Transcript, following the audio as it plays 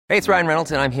Hey, it's Ryan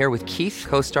Reynolds, and I'm here with Keith,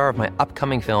 co-star of my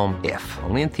upcoming film, If,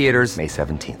 only in theaters May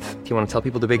 17th. Do you want to tell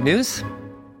people the big news?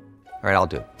 All right, I'll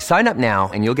do it. Sign up now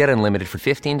and you'll get unlimited for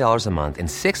 $15 a month and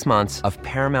 6 months of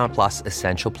Paramount Plus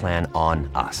Essential Plan on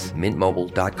us.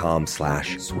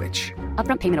 MintMobile.com/switch.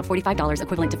 Upfront payment of $45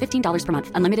 equivalent to $15 per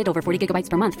month. Unlimited over 40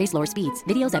 gigabytes per month. Face lower speeds.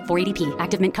 Videos at 480p.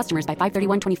 Active Mint customers by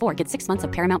 531.24 get 6 months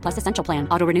of Paramount Plus Essential Plan.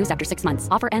 Auto renews after 6 months.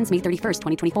 Offer ends May 31st,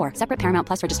 2024. Separate Paramount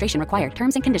Plus registration required.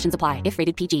 Terms and conditions apply if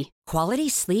rated PG. Quality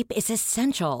sleep is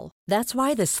essential. That's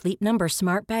why the Sleep Number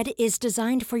Smart Bed is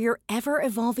designed for your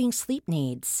ever-evolving sleep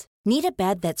needs. Need a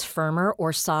bed that's firmer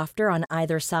or softer on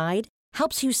either side?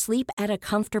 Helps you sleep at a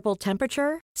comfortable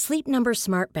temperature? Sleep Number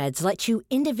Smart Beds let you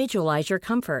individualize your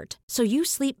comfort, so you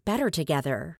sleep better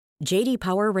together. J.D.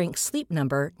 Power ranks Sleep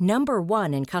Number number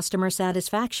 1 in customer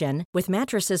satisfaction with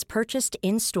mattresses purchased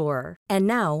in-store. And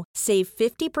now, save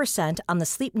 50% on the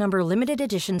Sleep Number Limited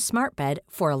Edition Smart Bed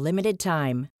for a limited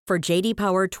time. For J.D.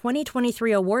 Power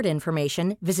 2023 award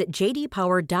information, visit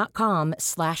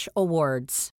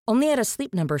jdpower.com/awards. Only at a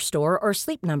Sleep Number store or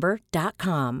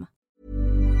sleepnumber.com.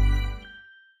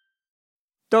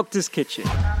 Doctor's Kitchen.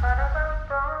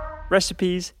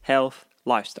 Recipes, health,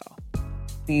 lifestyle.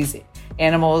 These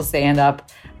animals, they end up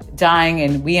dying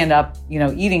and we end up,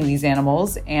 eating these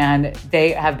animals, and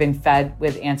they have been fed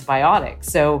with antibiotics.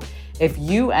 So if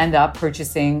you end up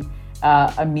purchasing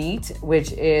a meat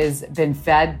which is been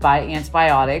fed by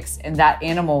antibiotics and that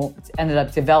animal ended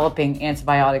up developing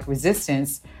antibiotic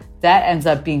resistance, that ends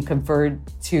up being conferred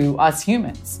to us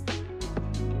humans.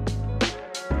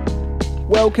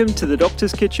 Welcome to the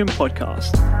Doctor's Kitchen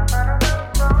podcast.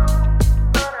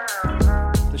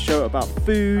 The show about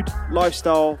food,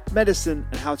 lifestyle, medicine,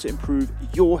 and how to improve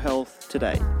your health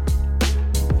today.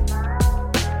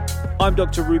 I'm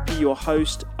Dr. Rupi, your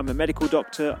host. I'm a medical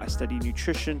doctor, I study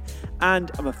nutrition,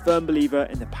 and I'm a firm believer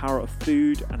in the power of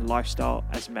food and lifestyle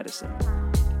as medicine.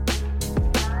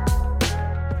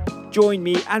 Join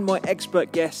me and my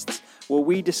expert guests where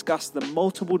we discuss the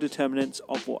multiple determinants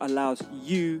of what allows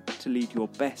you to lead your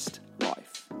best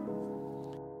life.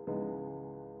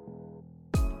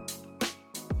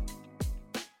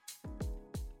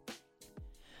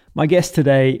 My guest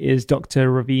today is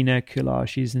Dr. Ravina Kullar.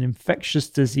 She's an infectious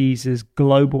diseases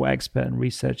global expert and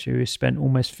researcher who has spent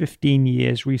almost 15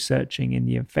 years researching in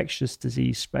the infectious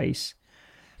disease space.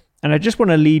 And I just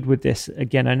want to lead with this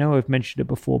again. I know I've mentioned it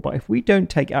before, but if we don't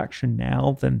take action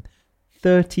now, then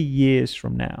 30 years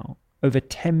from now, over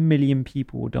 10 million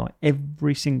people will die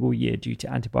every single year due to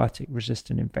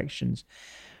antibiotic-resistant infections.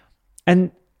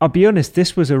 And I'll be honest,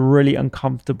 this was a really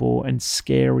uncomfortable and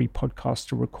scary podcast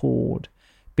to record,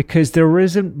 because there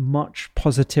isn't much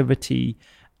positivity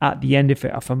at the end of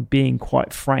it, if I'm being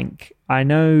quite frank. I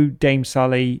know Dame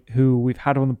Sally, who we've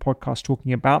had on the podcast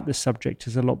talking about this subject,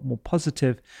 is a lot more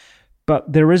positive,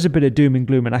 but there is a bit of doom and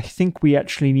gloom, and I think we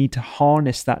actually need to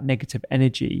harness that negative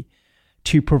energy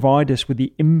to provide us with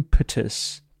the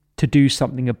impetus to do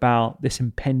something about this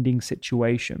impending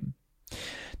situation.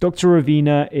 Dr.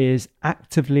 Ravina is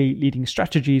actively leading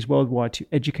strategies worldwide to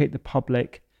educate the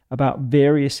public about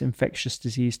various infectious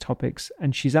disease topics,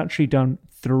 and she's actually done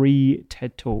 3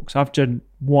 TED Talks. I've done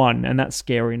 1, and that's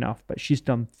scary enough, but she's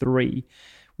done 3,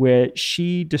 where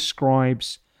she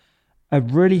describes a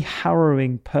really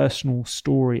harrowing personal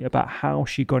story about how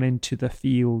she got into the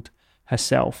field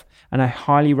herself. And I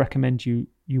highly recommend you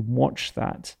watch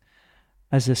that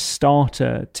as a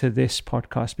starter to this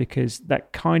podcast, because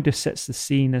that kind of sets the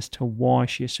scene as to why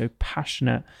she is so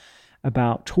passionate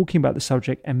about talking about the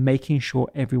subject and making sure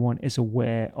everyone is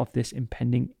aware of this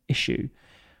impending issue,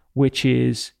 which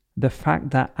is the fact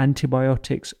that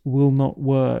antibiotics will not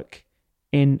work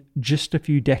in just a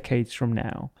few decades from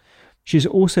now. She's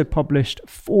also published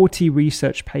 40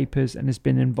 research papers and has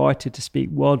been invited to speak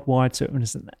worldwide, so it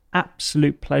was an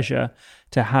absolute pleasure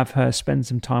to have her spend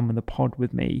some time on the pod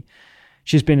with me.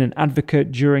 She's been an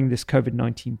advocate during this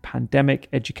COVID-19 pandemic,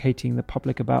 educating the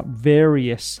public about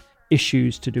various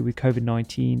issues to do with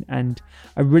COVID-19, and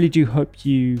I really do hope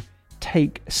you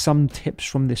take some tips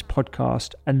from this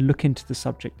podcast and look into the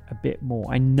subject a bit more.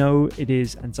 I know it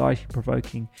is anxiety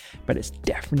provoking, but it's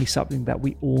definitely something that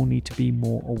we all need to be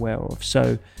more aware of.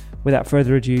 So without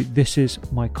further ado, this is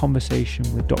my conversation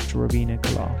with Dr. Ravina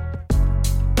Kullar.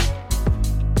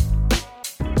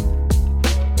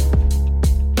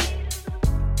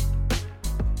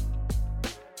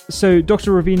 So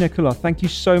Dr. Ravina Kullar, thank you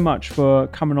so much for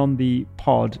coming on the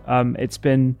pod. It's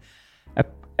been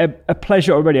a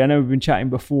pleasure already. I know we've been chatting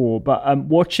before, but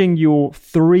watching your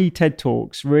 3 TED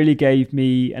Talks really gave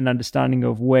me an understanding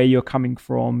of where you're coming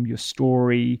from, your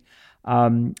story,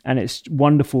 And it's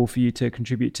wonderful for you to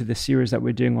contribute to this series that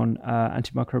we're doing on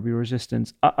antimicrobial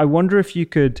resistance. I wonder if you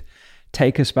could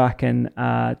take us back and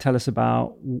tell us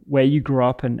about where you grew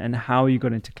up and how you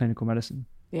got into clinical medicine.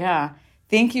 Yeah.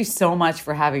 Thank you so much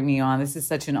for having me on. This is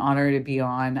such an honor to be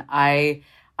on. I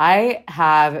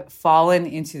have fallen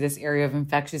into this area of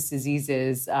infectious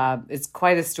diseases. It's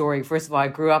quite a story. First of all, I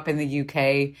grew up in the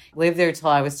UK, lived there till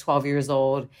I was 12 years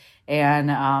old. And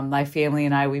my family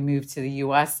and I, we moved to the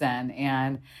US then.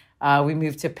 And we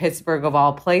moved to Pittsburgh of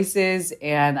all places.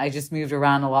 And I just moved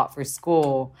around a lot for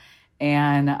school.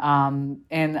 And I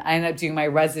ended up doing my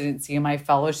residency and my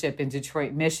fellowship in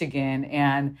Detroit, Michigan.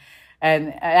 And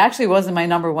it actually wasn't my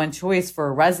number one choice for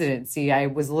a residency. I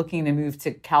was looking to move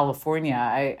to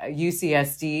California.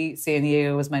 UCSD, San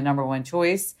Diego was my number one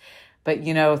choice. But,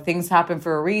 things happen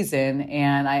for a reason.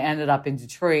 And I ended up in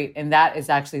Detroit. And that is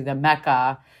actually the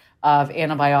mecca of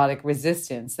antibiotic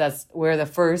resistance. That's where the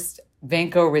first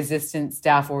vancomycin-resistant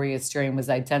Staph aureus strain was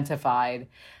identified.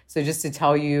 So just to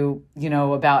tell you,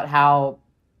 about how,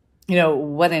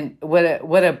 what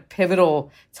a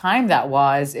pivotal time that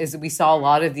was, is we saw a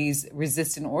lot of these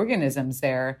resistant organisms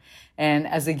there. And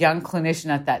as a young clinician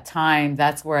at that time,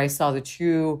 that's where I saw the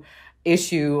true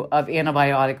issue of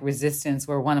antibiotic resistance,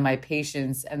 where one of my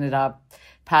patients ended up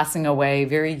passing away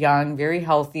very young, very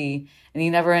healthy, and he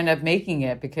never ended up making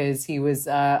it because he was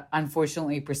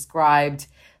unfortunately prescribed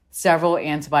several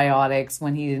antibiotics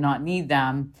when he did not need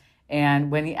them.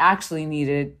 And when he actually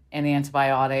needed an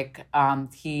antibiotic,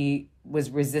 he was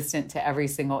resistant to every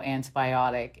single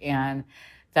antibiotic. And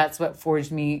that's what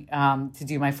forged me to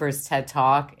do my first TED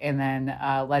Talk, and then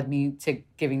led me to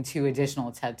giving 2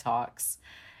 additional TED Talks.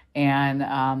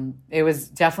 And it was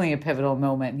definitely a pivotal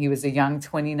moment. He was a young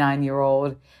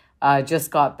 29-year-old,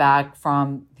 just got back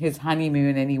from his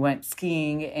honeymoon, and he went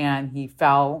skiing and he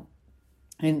fell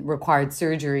and required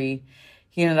surgery.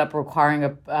 He ended up acquiring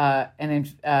an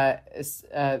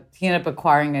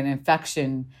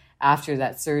infection after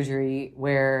that surgery,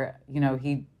 where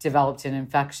he developed an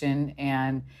infection,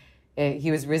 and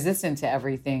he was resistant to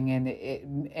everything,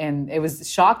 and it was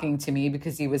shocking to me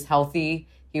because he was healthy,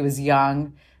 he was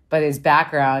young, but his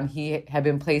background, he had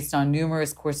been placed on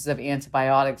numerous courses of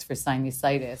antibiotics for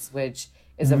sinusitis, which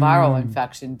is a viral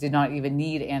infection, did not even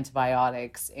need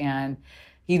antibiotics, and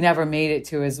he never made it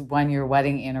to his 1-year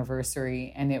wedding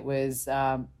anniversary. And it was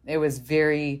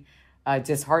very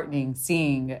disheartening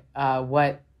seeing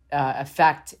what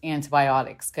effect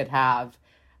antibiotics could have.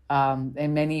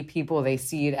 And many people, they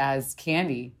see it as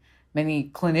candy. Many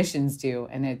clinicians do,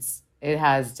 and it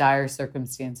has dire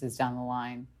circumstances down the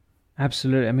line.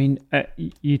 Absolutely. I mean,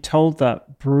 you told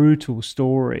that brutal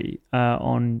story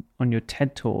on your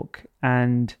TED Talk,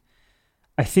 and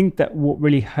I think that what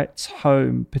really hits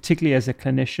home, particularly as a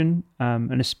clinician,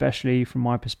 and especially from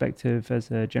my perspective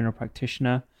as a general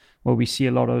practitioner, where we see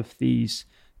a lot of these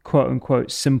quote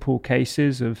unquote simple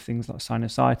cases of things like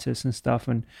sinusitis and stuff.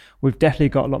 And we've definitely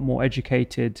got a lot more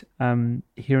educated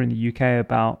here in the UK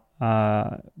about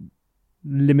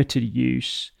limited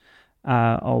use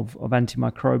of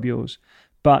antimicrobials,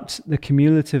 but the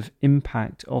cumulative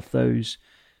impact of those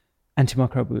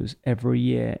antimicrobials every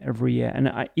year.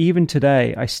 And even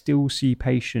today, I still see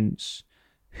patients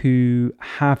who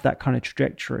have that kind of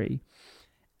trajectory.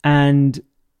 And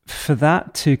for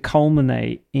that to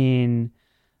culminate in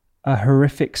a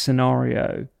horrific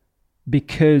scenario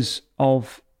because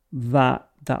of that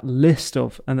list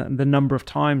of, and the number of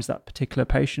times that particular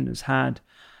patient has had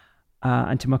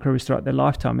antimicrobials throughout their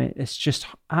lifetime, it's just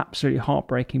absolutely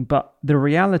heartbreaking. But the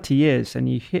reality is, and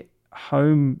you hit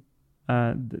home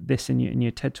this in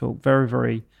your TED Talk very,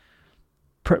 very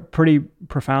pretty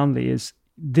profoundly, is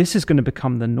this is going to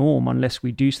become the norm unless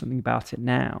we do something about it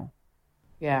now.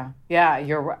 Yeah,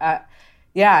 you're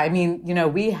I mean,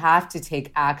 we have to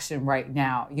take action right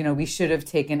now. We should have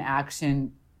taken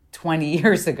action 20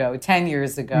 years ago, 10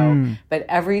 years ago, but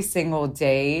every single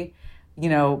day,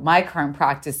 my current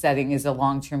practice setting is a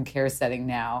long-term care setting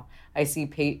now. I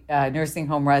see nursing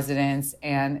home residents,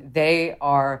 and they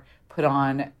are put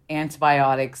on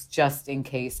antibiotics just in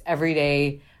case. Every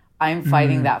day, I'm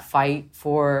fighting that fight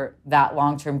for that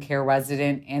long-term care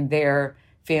resident and their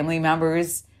family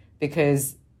members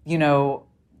because,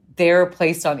 they're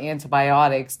placed on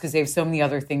antibiotics because they have so many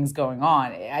other things going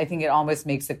on. I think it almost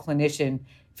makes a clinician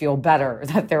feel better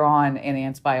that they're on an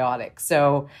antibiotic.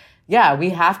 So, yeah, we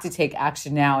have to take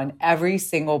action now, and every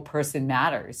single person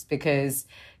matters because,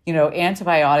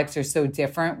 antibiotics are so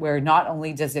different where not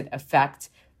only does it affect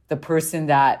the person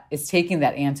that is taking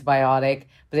that antibiotic,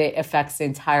 but it affects the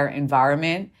entire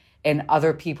environment and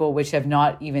other people which have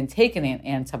not even taken an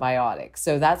antibiotic.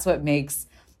 So that's what makes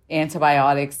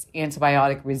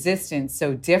antibiotic resistance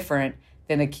so different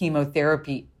than a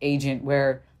chemotherapy agent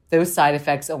where those side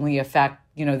effects only affect,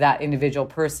 that individual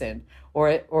person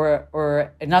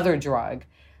or another drug.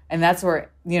 And that's where,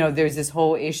 there's this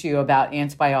whole issue about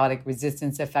antibiotic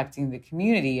resistance affecting the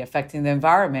community, affecting the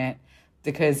environment,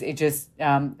 because it just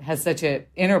has such an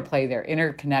interplay there,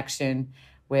 interconnection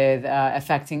with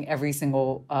affecting every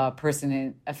single person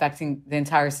and affecting the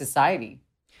entire society.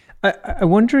 I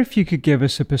wonder if you could give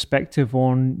us a perspective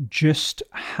on just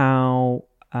how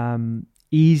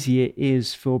easy it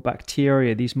is for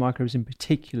bacteria, these microbes in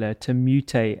particular, to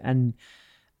mutate and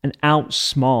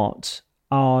outsmart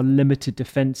our limited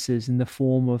defenses in the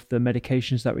form of the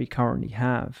medications that we currently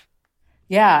have.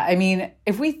 Yeah, I mean,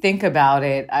 if we think about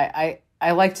it, I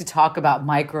like to talk about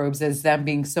microbes as them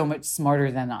being so much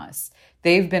smarter than us.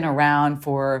 They've been around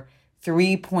for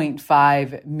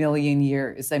 3.5 million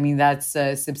years. I mean, that's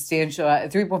a substantial,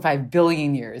 3.5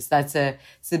 billion years. That's a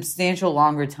substantial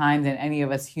longer time than any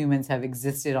of us humans have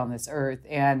existed on this earth.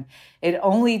 And it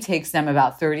only takes them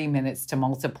about 30 minutes to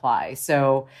multiply.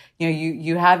 So,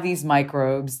 you have these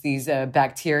microbes, these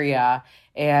bacteria,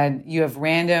 and you have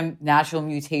random natural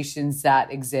mutations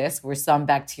that exist where some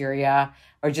bacteria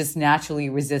are just naturally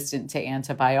resistant to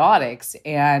antibiotics.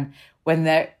 And when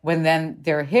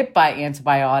they're hit by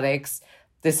antibiotics,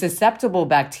 the susceptible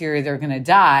bacteria, they're going to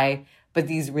die, but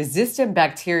these resistant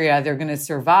bacteria, they're going to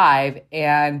survive.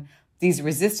 And these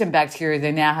resistant bacteria,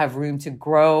 they now have room to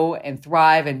grow and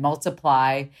thrive and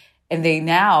multiply. And they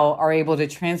now are able to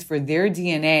transfer their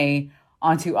DNA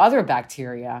onto other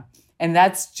bacteria. And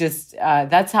that's just,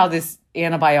 that's how this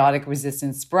antibiotic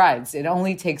resistance spreads. It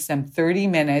only takes them 30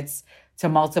 minutes to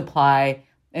multiply.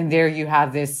 And there you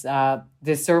have this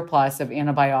surplus of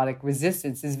antibiotic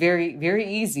resistance. Is very, very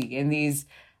easy. And these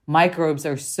microbes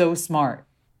are so smart.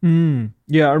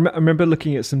 Yeah, I remember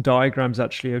looking at some diagrams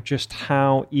actually of just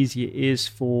how easy it is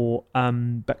for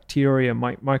bacteria,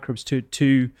 microbes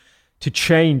to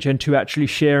change and to actually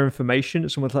share information.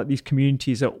 It's almost like these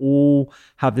communities that all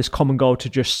have this common goal to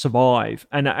just survive.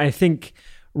 And I think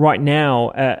right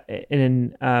now,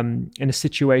 in a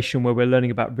situation where we're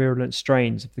learning about virulent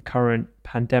strains of the current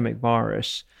pandemic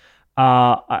virus,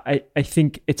 I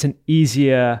think it's an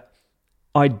easier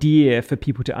idea for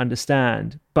people to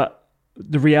understand. But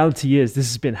the reality is this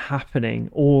has been happening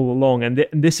all along, and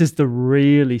this is the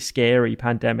really scary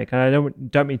pandemic. And I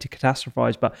don't mean to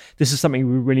catastrophize, but this is something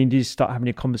we really need to start having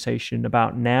a conversation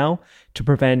about now to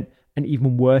prevent an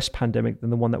even worse pandemic than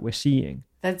the one that we're seeing.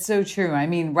 That's so true. I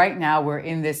mean, right now we're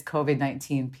in this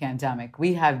COVID-19 pandemic.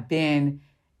 We have been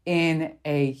in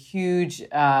a huge,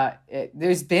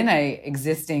 there's been a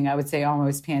existing, I would say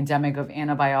almost pandemic of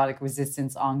antibiotic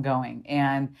resistance ongoing.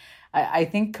 And I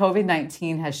think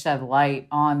COVID-19 has shed light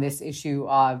on this issue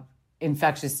of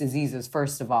infectious diseases,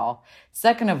 first of all.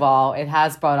 Second of all, it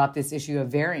has brought up this issue of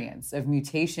variants, of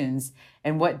mutations,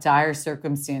 and what dire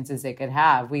circumstances they could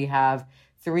have. We have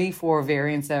 3-4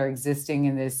 variants that are existing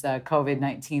in this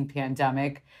COVID-19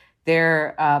 pandemic.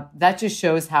 That just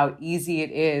shows how easy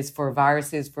it is for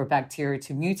viruses, for bacteria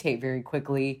to mutate very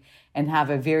quickly and have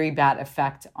a very bad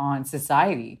effect on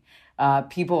society.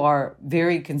 People are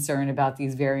very concerned about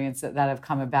these variants that have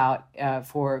come about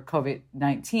for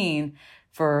COVID-19.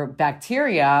 For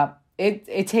bacteria,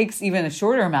 it takes even a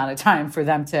shorter amount of time for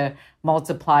them to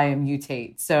multiply and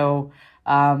mutate. So,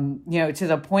 to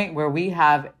the point where we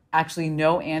have actually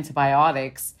no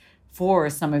antibiotics for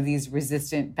some of these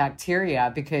resistant bacteria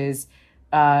because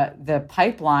the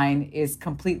pipeline is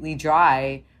completely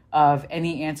dry of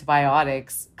any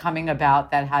antibiotics coming about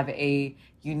that have a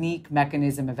unique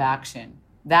mechanism of action.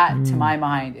 That, to my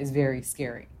mind, is very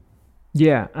scary.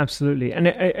 Yeah, absolutely. And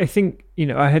I think,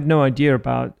 I had no idea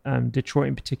about Detroit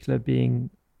in particular being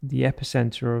the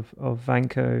epicenter of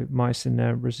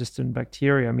vancomycin-resistant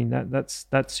bacteria. I mean, that's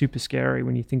super scary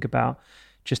when you think about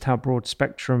just how broad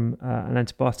spectrum an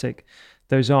antibiotic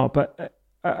those are. But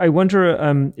I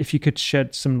wonder if you could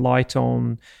shed some light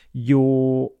on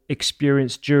your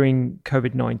experience during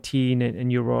COVID-19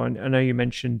 and your role. I know you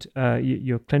mentioned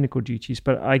your clinical duties,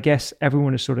 but I guess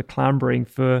everyone is sort of clamoring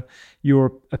for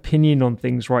your opinion on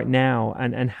things right now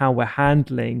and how we're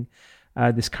handling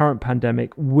this current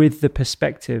pandemic with the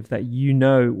perspective that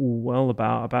all well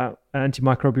about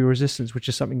antimicrobial resistance, which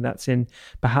is something that's in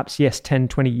perhaps, 10,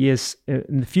 20 years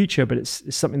in the future, but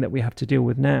it's something that we have to deal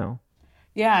with now.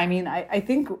 Yeah, I mean, I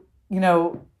think,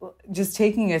 just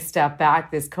taking a step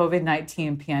back, this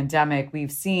COVID-19 pandemic,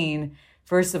 we've seen,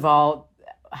 first of all,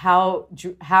 how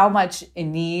much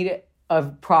in need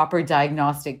of proper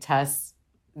diagnostic tests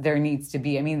there needs to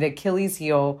be. I mean, the Achilles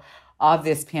heel of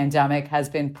this pandemic has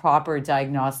been proper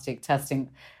diagnostic testing.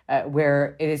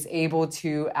 where it is able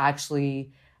to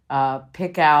actually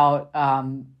pick out,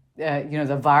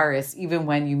 the virus, even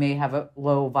when you may have a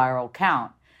low viral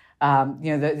count.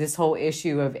 This whole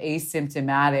issue of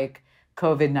asymptomatic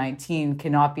COVID-19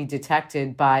 cannot be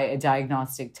detected by a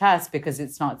diagnostic test because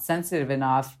it's not sensitive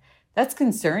enough. That's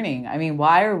concerning. I mean,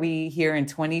 why are we here in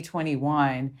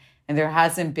 2021 and there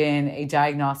hasn't been a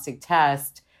diagnostic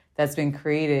test that's been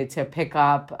created to pick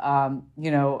up,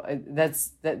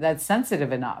 that's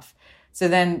sensitive enough? So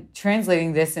then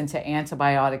translating this into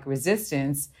antibiotic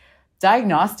resistance,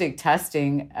 diagnostic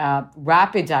testing,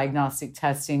 rapid diagnostic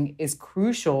testing is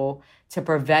crucial to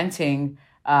preventing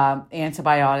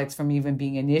antibiotics from even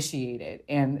being initiated.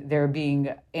 And there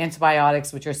being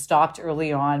antibiotics which are stopped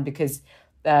early on because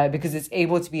it's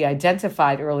able to be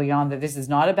identified early on that this is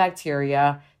not a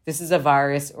bacteria, this is a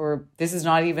virus, or this is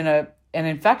not even an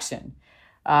infection.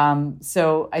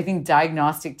 So I think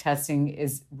diagnostic testing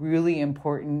is really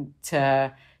important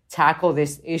to tackle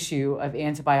this issue of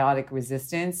antibiotic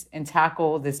resistance and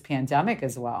tackle this pandemic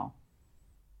as well.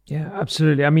 Yeah,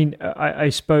 absolutely. I mean, I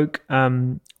spoke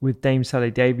with Dame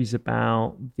Sally Davies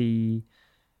about the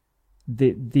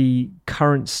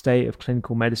current state of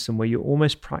clinical medicine, where you're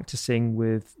almost practicing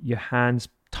with your hands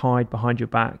tied behind your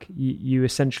back. You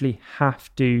essentially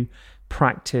have to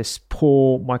practice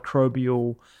poor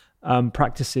microbial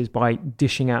practices by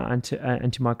dishing out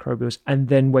antimicrobials and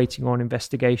then waiting on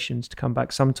investigations to come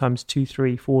back, sometimes 2,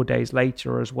 3, 4 days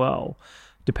later as well,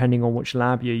 depending on which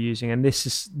lab you're using. And this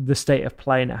is the state of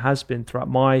play, and it has been throughout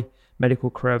my medical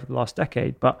career over the last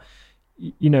decade. But,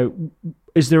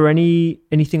 is there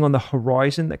anything on the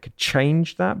horizon that could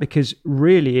change that? Because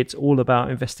really it's all about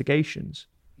investigations.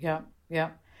 Yeah.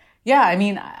 I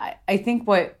mean, I think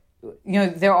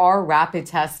there are rapid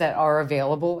tests that are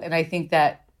available, and I think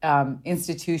that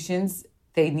institutions,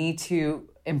 they need to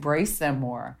embrace them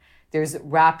more. There's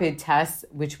rapid tests,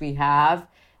 which we have,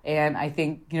 and I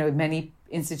think, many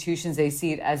institutions, they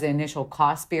see it as an initial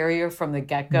cost barrier from the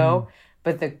get-go,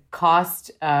 but the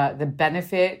cost, the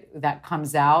benefit that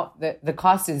comes out, the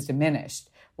cost is diminished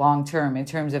long-term in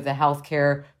terms of the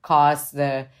healthcare costs,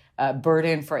 the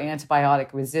burden for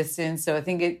antibiotic resistance. So I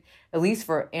think at least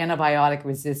for antibiotic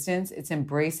resistance, it's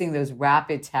embracing those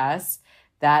rapid tests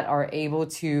that are able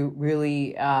to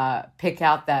really pick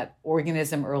out that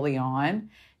organism early on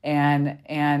and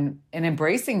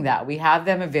embracing that. We have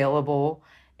them available,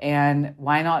 and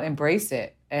why not embrace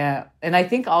it? And I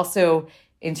think also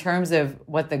in terms of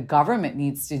what the government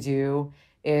needs to do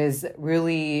is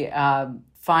really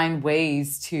find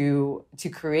ways to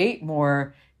create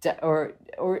more or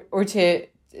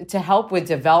to help with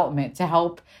development, to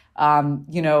help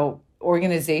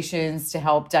organizations, to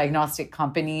help diagnostic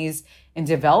companies in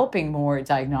developing more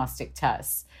diagnostic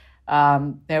tests.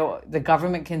 The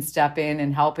government can step in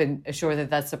and help and assure that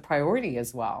that's a priority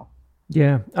as well.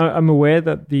 Yeah, I'm aware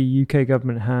that the UK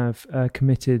government have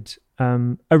committed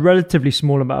a relatively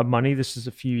small amount of money. This is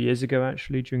a few years ago,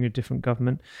 actually, during a different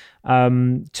government,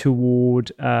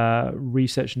 toward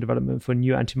research and development for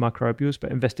new antimicrobials,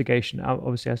 but investigation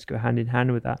obviously has to go hand in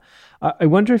hand with that. I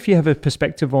wonder if you have a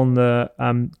perspective on the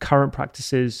current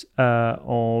practices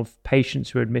of patients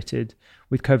who are admitted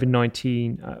with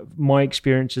COVID-19. My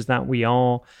experience is that we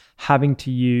are having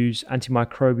to use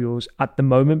antimicrobials at the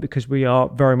moment because we are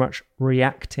very much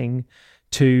reacting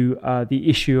to the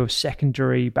issue of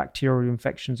secondary bacterial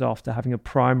infections after having a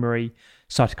primary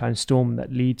cytokine storm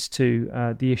that leads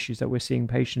to the issues that we're seeing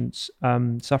patients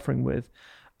suffering with.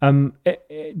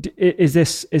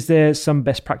 Is there some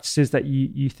best practices that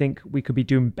you think we could be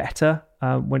doing better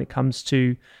when it comes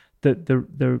to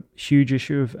the huge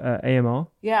issue of AMR?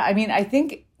 Yeah, I mean, I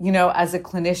think, as a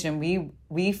clinician,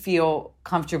 we feel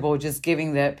comfortable just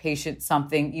giving the patient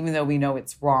something, even though we know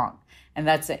it's wrong. And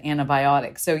that's an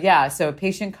antibiotic. So a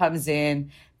patient comes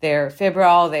in, they're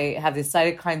febrile, they have this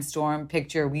cytokine storm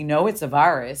picture. We know it's a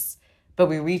virus, but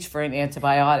we reach for an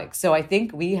antibiotic. So I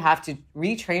think we have to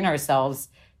retrain ourselves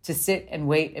to sit and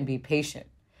wait and be patient.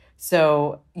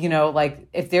 So,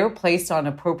 if they're placed on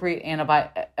appropriate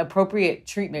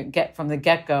treatment from the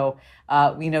get-go,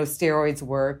 we know steroids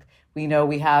work. We know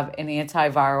we have an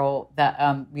antiviral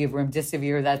that we have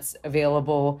remdesivir that's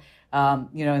available.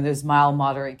 In those mild,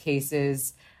 moderate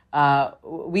cases.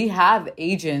 We have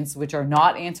agents which are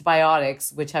not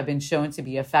antibiotics, which have been shown to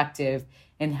be effective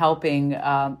in helping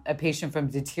a patient from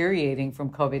deteriorating from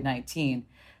COVID-19.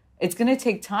 It's going to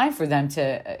take time for them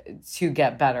to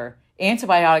get better.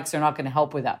 Antibiotics are not going to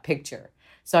help with that picture.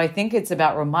 So I think it's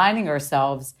about reminding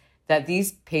ourselves that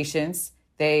these patients,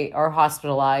 they are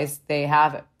hospitalized, they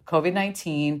have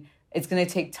COVID-19, it's going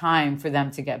to take time for them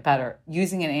to get better.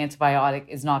 Using an antibiotic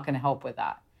is not going to help with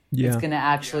that. It's going to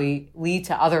actually lead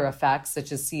to other effects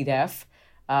such as C. diff,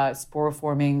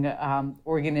 spore-forming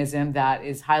organism that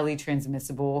is highly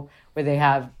transmissible, where they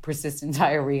have persistent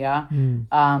diarrhea.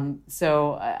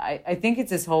 So I think it's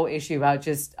this whole issue about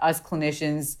just us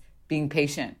clinicians being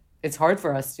patient. It's hard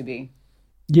for us to be.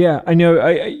 Yeah, I know.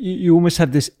 You almost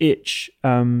have this itch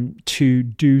to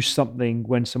do something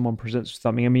when someone presents with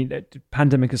something. I mean,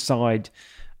 pandemic aside,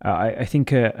 I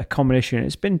think a common issue, and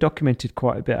it's been documented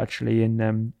quite a bit actually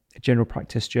in general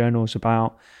practice journals,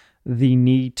 about the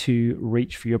need to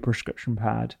reach for your prescription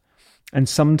pad. And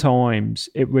sometimes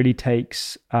it really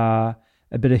takes a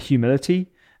bit of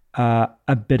humility,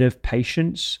 a bit of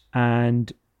patience,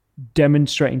 and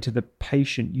demonstrating to the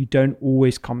patient you don't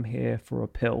always come here for a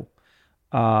pill.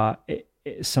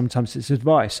 Sometimes it's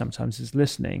advice, sometimes it's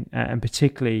listening, and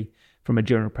particularly from a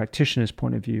general practitioner's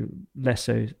point of view, less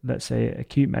so, let's say,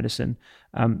 acute medicine,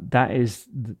 that is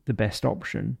the best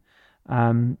option.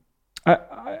 Sorry.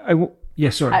 I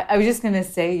was just going to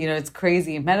say, it's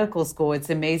crazy. In medical school, it's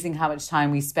amazing how much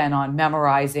time we spend on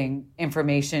memorizing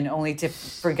information only to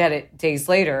forget it days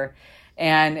later.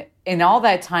 And in all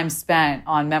that time spent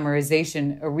on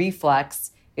memorization, a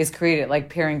reflex is created, like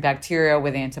pairing bacteria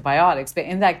with antibiotics. But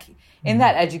in that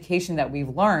education that we've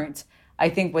learned, I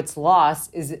think what's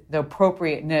lost is the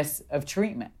appropriateness of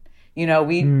treatment.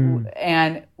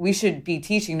 And we should be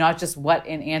teaching not just what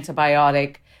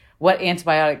antibiotic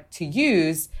to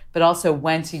use, but also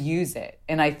when to use it.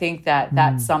 And I think that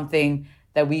that's something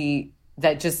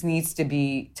that just needs to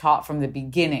be taught from the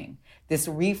beginning. This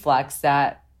reflex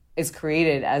that is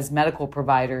created as medical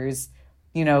providers,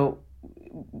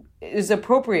 is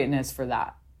appropriateness for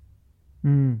that.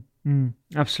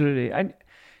 Absolutely. I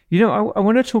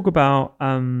want to talk about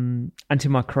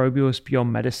antimicrobials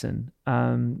beyond medicine,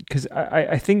 because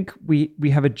I think we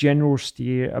have a general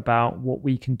steer about what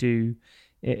we can do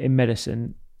in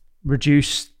medicine,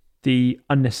 reduce the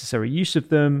unnecessary use of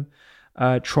them,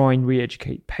 try and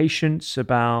re-educate patients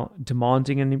about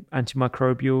demanding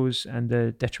antimicrobials and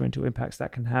the detrimental impacts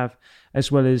that can have,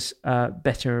 as well as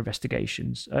better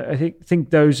investigations. I think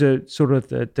those are sort of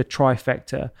the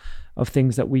trifecta of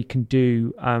things that we can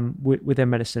do within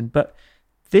medicine. But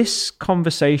this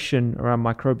conversation around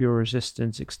microbial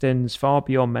resistance extends far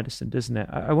beyond medicine, doesn't it?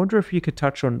 I wonder if you could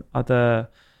touch on other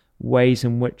ways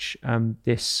in which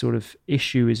this sort of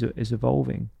issue is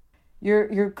evolving.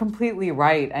 You're completely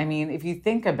right. I mean, if you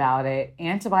think about it,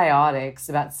 antibiotics,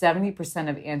 about 70%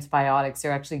 of antibiotics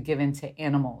are actually given to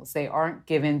animals. They aren't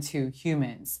given to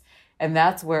humans. And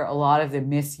that's where a lot of the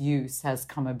misuse has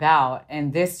come about.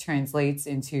 And this translates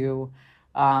into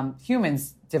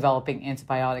humans developing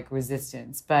antibiotic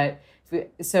resistance. But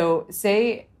so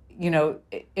say,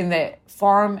 in the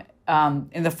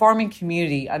farming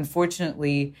community,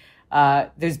 unfortunately,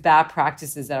 there's bad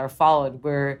practices that are followed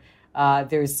where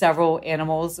there's several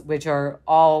animals which are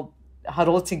all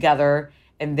huddled together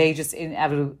and they just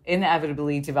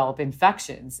inevitably develop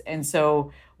infections. And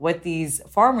so what these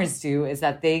farmers do is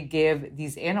that they give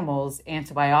these animals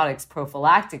antibiotics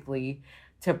prophylactically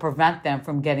to prevent them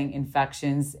from getting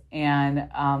infections. And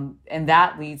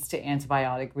that leads to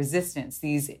antibiotic resistance.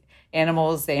 These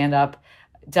animals, they end up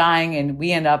dying and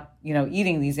we end up,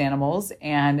 eating these animals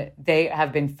and they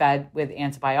have been fed with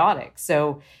antibiotics.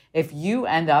 So if you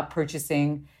end up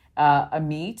purchasing a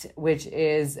meat which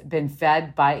is been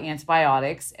fed by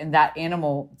antibiotics and that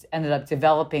animal ended up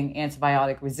developing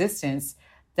antibiotic resistance,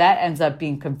 that ends up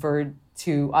being conferred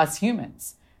to us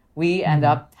humans. We end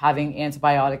up having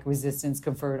antibiotic resistance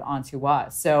conferred onto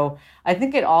us. So I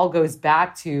think it all goes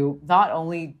back to not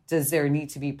only does there need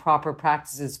to be proper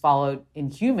practices followed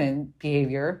in human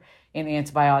behavior in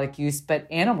antibiotic use, but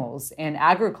animals and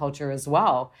agriculture as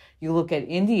well. You look at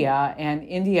India, and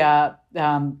India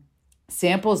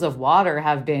samples of water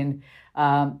have been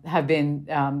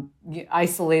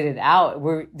isolated out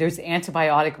where there's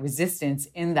antibiotic resistance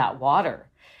in that water.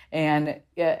 And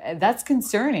that's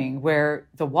concerning, where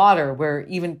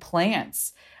even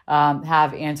plants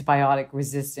have antibiotic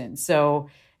resistance. So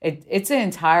it's an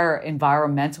entire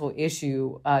environmental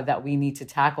issue that we need to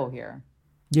tackle here.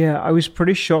 Yeah, I was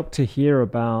pretty shocked to hear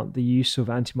about the use of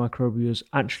antimicrobials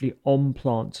actually on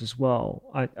plants as well.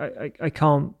 I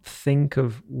can't think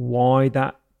of why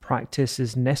that practice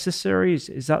is necessary.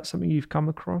 Is that something you've come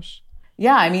across?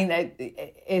 Yeah, I mean,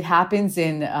 it happens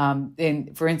in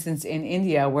for instance, in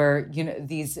India, where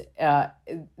these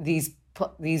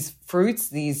fruits,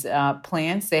 these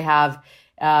plants,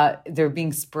 they're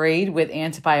being sprayed with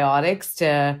antibiotics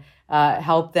to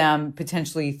help them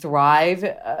potentially thrive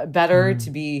better,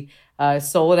 to be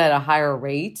sold at a higher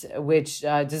rate, which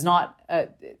that's not a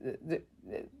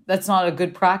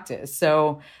good practice.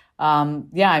 So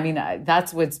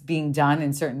That's what's being done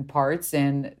in certain parts,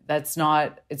 and it's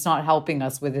not helping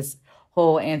us with this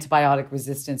whole antibiotic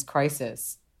resistance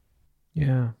crisis.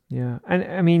 Yeah. And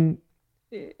I mean,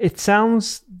 it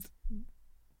sounds,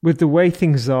 with the way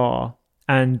things are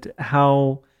and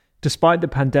how, despite the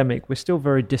pandemic, we're still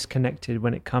very disconnected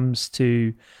when it comes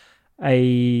to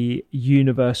a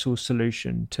universal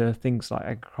solution to things like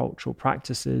agricultural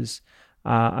practices.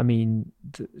 The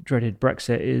dreaded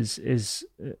Brexit is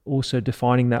also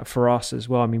defining that for us as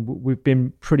well. I mean, we've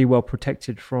been pretty well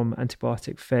protected from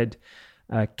antibiotic-fed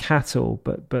cattle,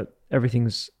 but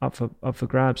everything's up for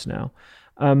grabs now.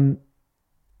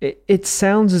 It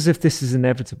sounds as if this is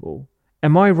inevitable.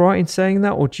 Am I right in saying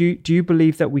that, or do you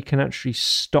believe that we can actually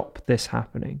stop this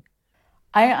happening?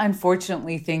 I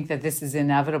unfortunately think that this is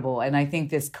inevitable. And I think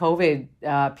this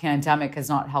COVID pandemic has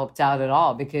not helped out at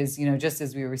all because, just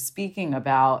as we were speaking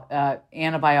about,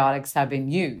 antibiotics have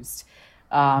been used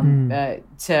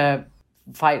to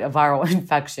fight a viral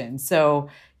infection. So,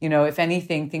 if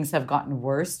anything, things have gotten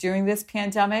worse during this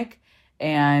pandemic.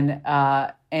 And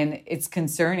it's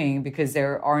concerning because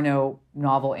there are no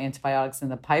novel antibiotics in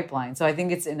the pipeline. So I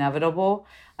think it's inevitable.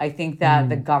 I think that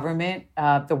the government,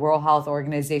 the World Health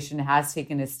Organization, has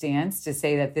taken a stance to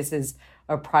say that this is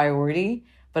a priority.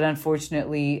 But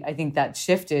unfortunately, I think that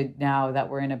shifted now that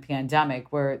we're in a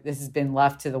pandemic where this has been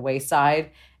left to the wayside,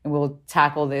 and we'll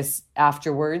tackle this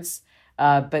afterwards.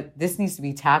 But this needs to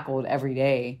be tackled every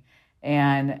day.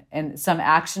 And some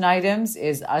action items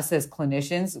is us as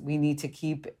clinicians, we need to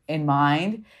keep in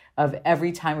mind of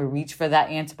every time we reach for that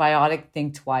antibiotic,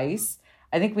 think twice.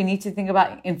 I think we need to think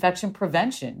about infection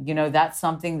prevention. That's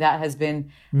something that has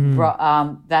been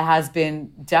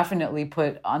definitely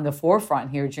put on the forefront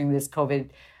here during this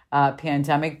COVID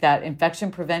pandemic, that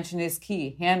infection prevention is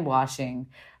key. Hand washing,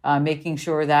 making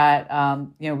sure that,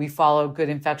 we follow good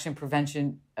infection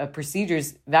prevention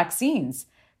procedures, vaccines.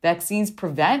 Vaccines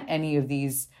prevent any of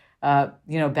these,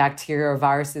 bacteria or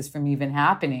viruses from even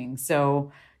happening.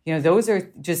 So, those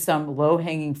are just some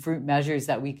low-hanging fruit measures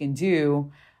that we can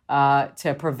do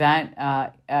to prevent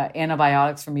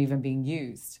antibiotics from even being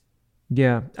used.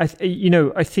 Yeah, I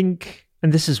think,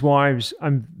 and this is why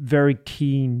I'm very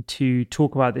keen to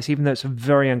talk about this, even though it's a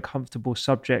very uncomfortable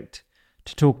subject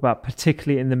to talk about,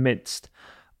 particularly in the midst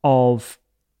of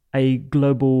a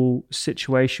global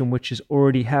situation which is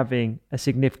already having a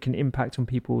significant impact on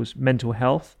people's mental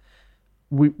health.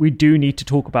 We do need to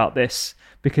talk about this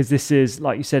because this is,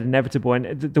 like you said, inevitable.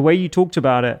 And the way you talked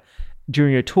about it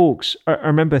during your talks, I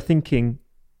remember thinking,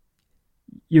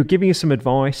 you're giving us some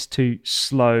advice to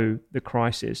slow the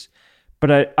crisis,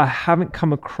 but I haven't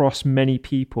come across many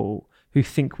people who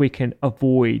think we can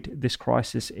avoid this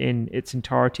crisis in its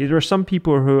entirety. There are some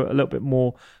people who are a little bit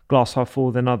more glass half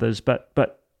full than others, but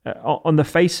on the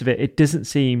face of it, it doesn't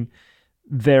seem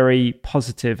very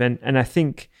positive. And I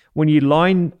think when you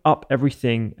line up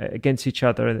everything against each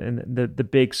other and the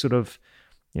big sort of,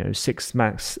 sixth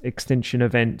max extinction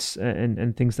events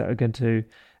and things that are going to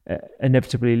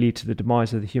inevitably lead to the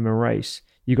demise of the human race,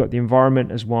 you got the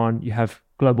environment as one, you have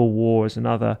global war as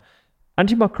another.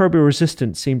 Antimicrobial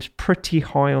resistance seems pretty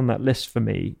high on that list for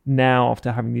me now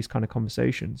after having these kind of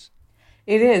conversations.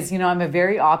 It is. I'm a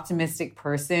very optimistic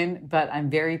person, but I'm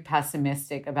very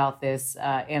pessimistic about this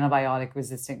antibiotic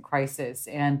resistant crisis.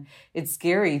 And it's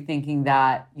scary thinking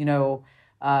that,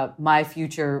 my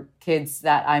future kids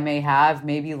that I may have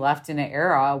may be left in an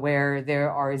era where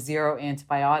there are zero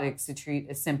antibiotics to treat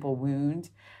a simple wound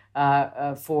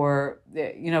for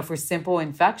simple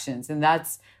infections. And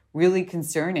that's really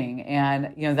concerning.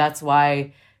 And, that's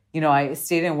why, I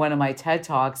stated in one of my TED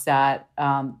Talks that,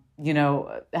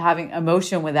 having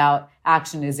emotion without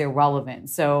action is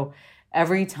irrelevant. So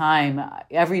every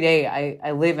day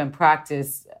I live and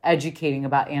practice educating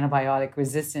about antibiotic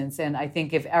resistance. And I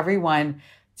think if everyone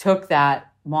took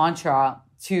that mantra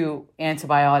to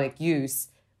antibiotic use,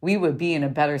 we would be in a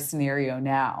better scenario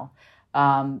now.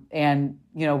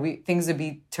 Things would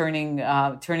be turning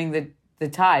the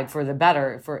tide for the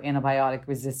better for antibiotic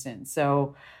resistance.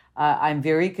 So I'm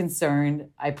very concerned.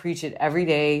 I preach it every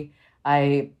day.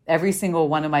 Every single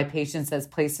one of my patients that's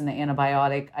placed in the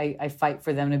antibiotic, I fight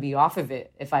for them to be off of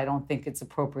it if I don't think it's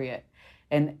appropriate.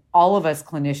 And all of us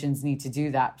clinicians need to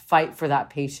do that. Fight for that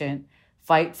patient,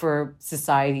 fight for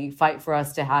society, fight for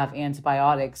us to have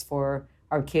antibiotics for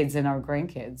our kids and our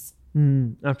grandkids.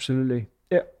 Absolutely.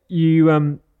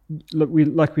 You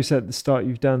like we said at the start,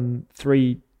 you've done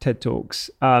 3 TED Talks.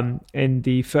 In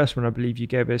the first one, I believe you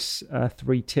gave us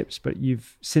 3 tips, but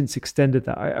you've since extended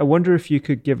that. I wonder if you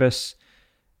could give us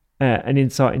an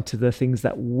insight into the things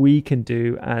that we can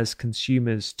do as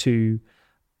consumers to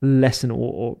lessen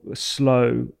or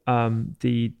slow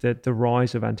the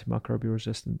rise of antimicrobial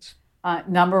resistance?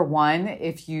 Number one,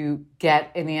 if you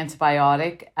get an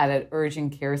antibiotic at an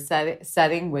urgent care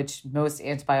setting, which most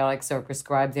antibiotics are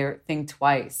prescribed there, think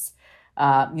twice.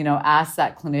 Ask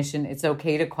that clinician. It's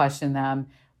okay to question them.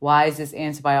 Why is this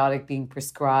antibiotic being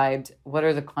prescribed? What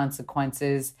are the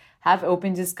consequences? Have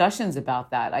open discussions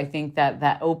about that. I think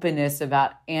that openness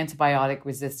about antibiotic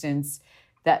resistance,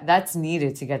 that's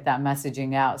needed to get that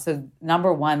messaging out. So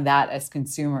number one, that as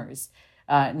consumers.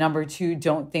 Number two,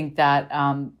 don't think that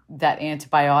that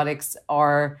antibiotics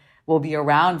will be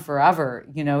around forever.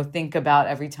 Think about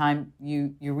every time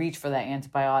you reach for that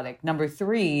antibiotic. Number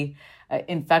three,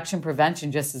 infection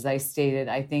prevention, just as I stated.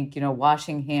 I think,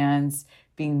 washing hands,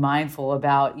 being mindful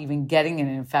about even getting an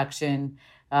infection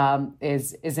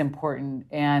is important.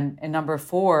 And number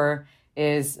four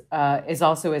is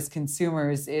also, as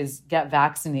consumers, is get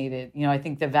vaccinated. I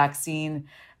think the vaccine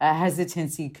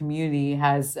hesitancy community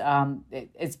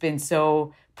it's been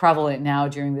so prevalent now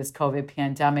during this COVID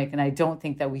pandemic, and I don't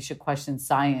think that we should question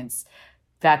science.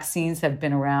 Vaccines have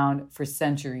been around for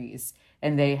centuries,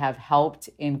 and they have helped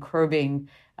in curbing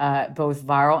both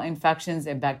viral infections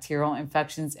and bacterial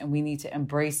infections, and we need to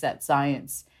embrace that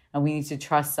science, and we need to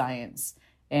trust science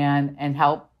and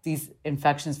help these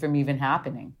infections from even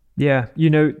happening. Yeah,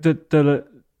 the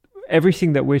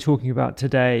everything that we're talking about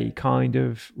today kind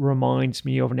of reminds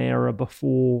me of an era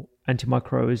before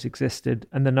antimicrobials existed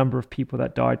and the number of people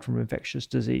that died from infectious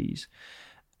disease.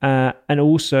 And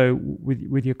also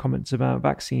with your comments about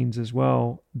vaccines as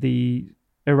well, the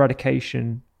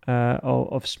eradication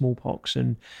of smallpox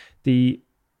and the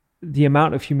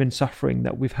amount of human suffering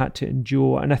that we've had to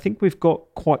endure. And I think we've got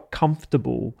quite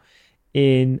comfortable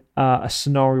in a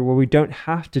scenario where we don't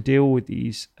have to deal with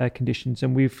these conditions,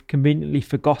 and we've conveniently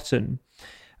forgotten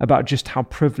about just how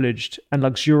privileged and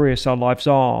luxurious our lives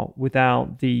are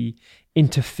without the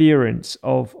interference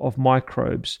of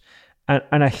microbes.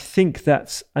 And I think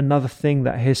that's another thing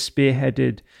that has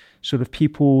spearheaded sort of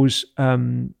people's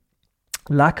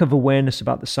lack of awareness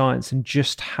about the science and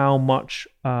just how much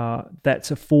that's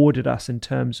afforded us in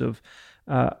terms of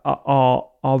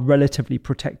our relatively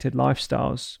protected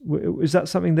lifestyles. Is that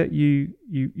something that you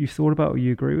thought about or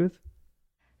you agree with?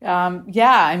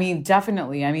 Yeah, I mean,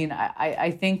 definitely. I mean,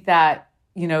 I think that,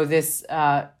 this,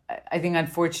 I think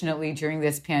unfortunately during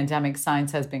this pandemic,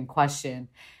 science has been questioned.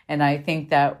 And I think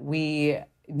that we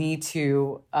need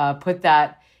to put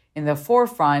that in the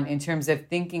forefront in terms of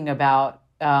thinking about,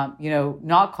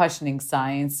 not questioning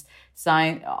science,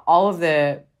 all of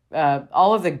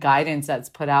the guidance that's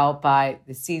put out by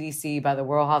the CDC, by the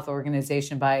World Health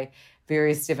Organization, by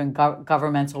various different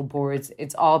governmental boards,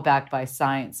 it's all backed by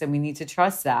science, and we need to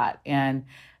trust that. And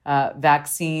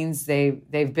vaccines, they've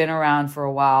been around for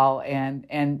a while,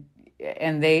 and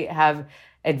they have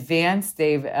advanced,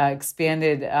 they've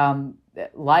expanded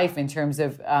life in terms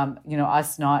of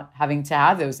us not having to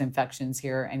have those infections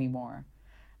here anymore.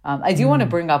 I do want to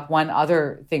bring up one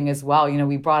other thing as well.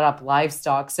 We brought up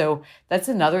livestock. So that's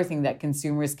another thing that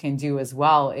consumers can do as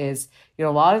well is, a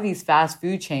lot of these fast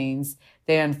food chains,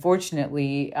 they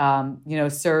unfortunately,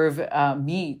 serve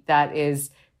meat that is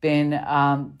been,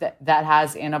 that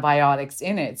has antibiotics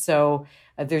in it. So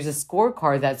there's a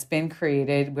scorecard that's been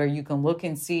created where you can look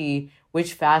and see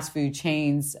which fast food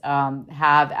chains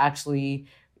have actually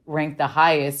ranked the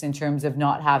highest in terms of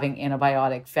not having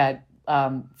antibiotic fed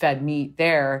meat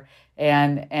there.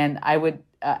 And I would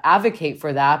advocate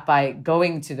for that by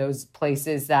going to those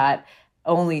places that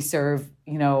only serve,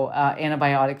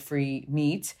 antibiotic free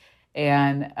meat.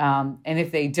 And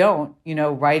if they don't,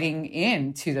 writing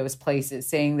in to those places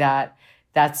saying that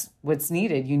that's what's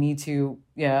needed. You need to,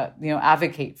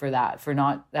 advocate for that, for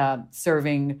not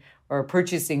serving or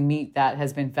purchasing meat that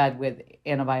has been fed with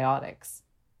antibiotics.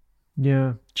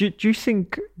 Yeah. Do you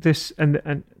think this,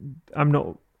 and I'm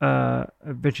not a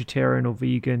vegetarian or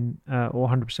vegan or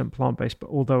 100% plant-based, but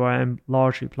although I am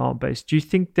largely plant-based, do you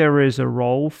think there is a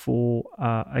role for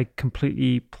a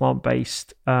completely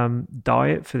plant-based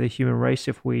diet for the human race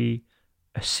if we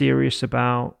are serious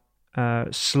about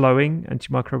slowing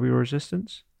antimicrobial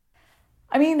resistance?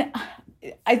 I mean,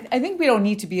 I think we don't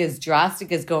need to be as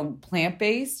drastic as going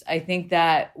plant-based. I think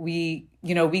that we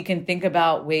can think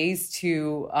about ways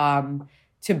to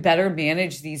better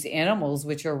manage these animals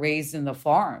which are raised in the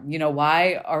farm.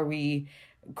 Why are we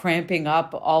cramping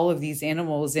up all of these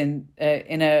animals in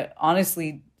a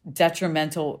honestly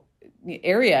detrimental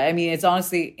area? I mean, it's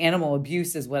honestly animal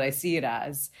abuse is what I see it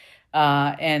as.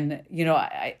 And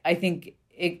I think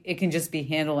it can just be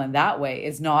handled in that way.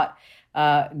 It's not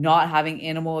having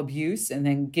animal abuse and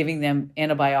then giving them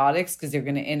antibiotics because they're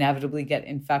going to inevitably get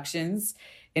infections.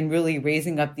 in really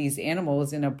raising up these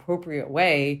animals in an appropriate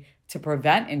way to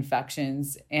prevent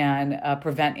infections and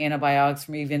prevent antibiotics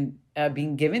from even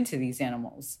being given to these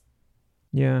animals.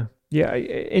 Yeah.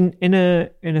 In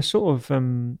a sort of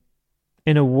in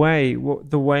a way,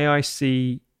 the way I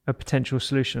see a potential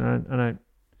solution, and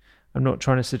I'm not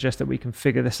trying to suggest that we can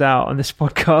figure this out on this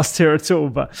podcast here at all,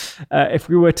 but if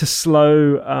we were to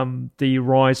slow the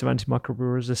rise of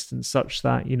antimicrobial resistance such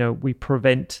that, we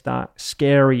prevent that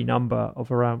scary number of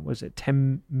around,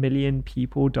 10 million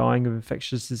people dying of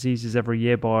infectious diseases every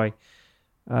year by,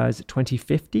 is it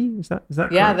 2050? Is that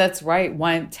correct? Yeah, that's right.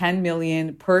 10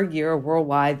 million per year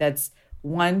worldwide. That's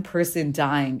one person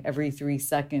dying every 3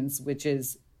 seconds, which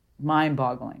is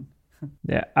mind-boggling.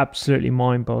 Yeah, absolutely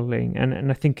mind-boggling.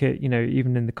 And I think,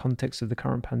 even in the context of the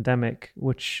current pandemic,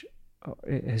 which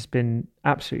it has been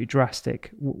absolutely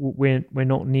drastic, we're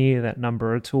not near that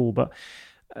number at all. But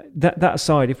that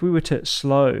aside, if we were to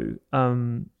slow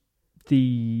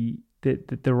the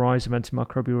rise of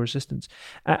antimicrobial resistance,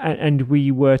 and we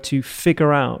were to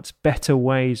figure out better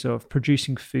ways of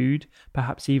producing food,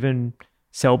 perhaps even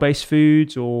cell-based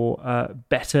foods or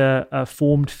better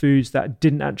formed foods that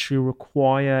didn't actually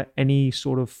require any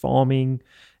sort of farming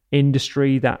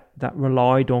industry that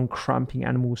relied on cramping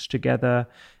animals together,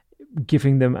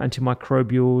 giving them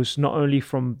antimicrobials, not only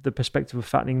from the perspective of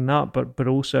fattening them up, but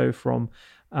also from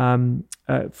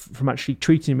actually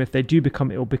treating them if they do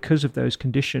become ill because of those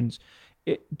conditions.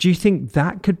 Do you think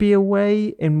that could be a way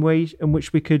in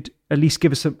which we could at least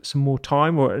give us some more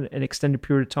time, or an extended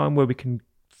period of time where we can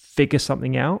figure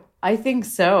something out? I think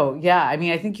so. Yeah. I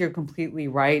mean, I think you're completely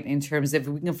right in terms of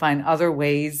we can find other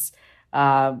ways,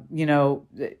 to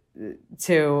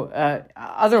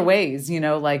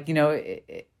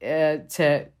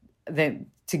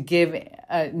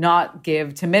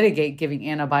mitigate giving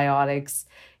antibiotics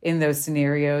in those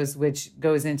scenarios, which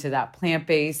goes into that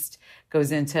plant-based,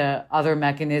 goes into other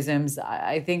mechanisms.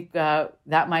 I think that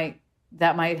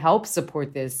might help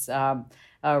support this,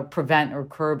 prevent or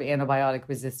curb antibiotic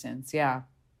resistance. Yeah.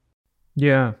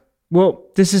 Yeah. Well,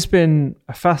 this has been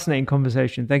a fascinating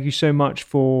conversation. Thank you so much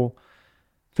for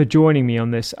joining me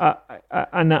on this.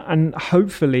 And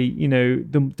hopefully,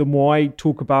 the more I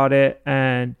talk about it,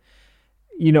 and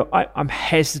I'm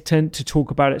hesitant to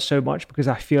talk about it so much because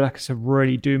I feel like it's a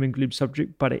really doom and gloom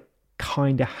subject, but it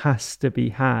kind of has to be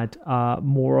had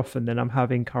more often than I'm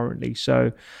having currently.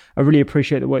 So I really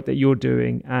appreciate the work that you're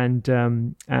doing, and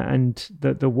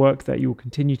the work that you'll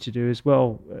continue to do as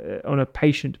well, on a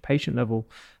patient level,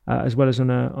 as well as on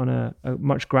a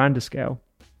much grander scale.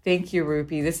 Thank you,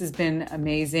 Rupi. This has been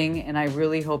amazing, and I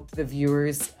really hope the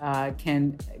viewers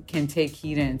can take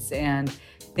heedance and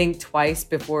think twice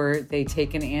before they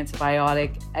take an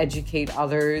antibiotic, educate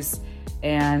others.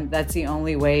 And that's the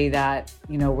only way that,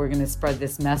 we're going to spread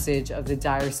this message of the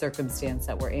dire circumstance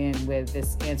that we're in with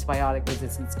this antibiotic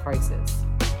resistance crisis.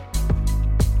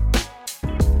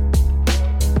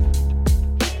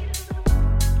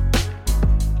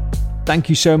 Thank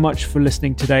you so much for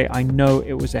listening today. I know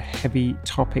it was a heavy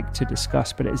topic to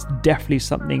discuss, but it's definitely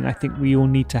something I think we all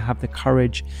need to have the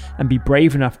courage and be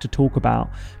brave enough to talk about,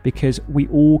 because we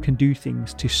all can do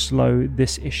things to slow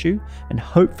this issue. And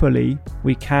hopefully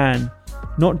we can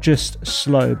not just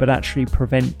slow, but actually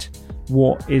prevent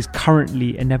what is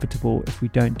currently inevitable if we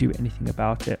don't do anything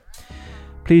about it.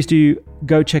 Please do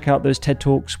go check out those TED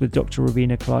Talks with Dr.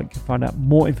 Ravina Kullar. You can find out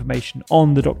more information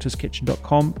on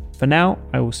thedoctorskitchen.com. For now,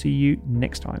 I will see you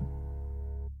next time.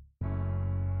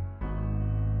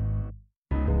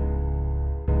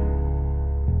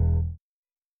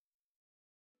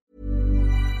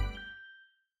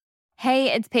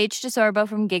 Hey, it's Paige DeSorbo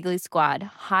from Giggly Squad.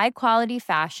 High quality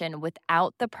fashion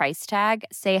without the price tag.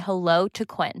 Say hello to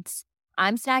Quince.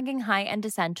 I'm snagging high-end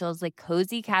essentials like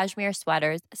cozy cashmere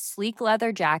sweaters, sleek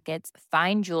leather jackets,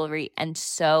 fine jewelry, and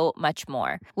so much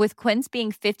more. With Quince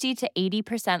being 50 to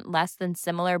 80% less than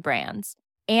similar brands.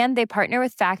 And they partner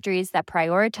with factories that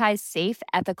prioritize safe,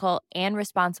 ethical, and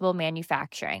responsible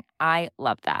manufacturing. I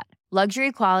love that.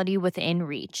 Luxury quality within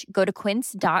reach. Go to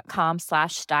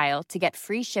quince.com/style to get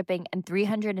free shipping and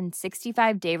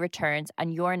 365-day returns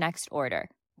on your next order.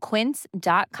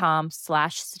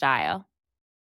 Quince.com/style.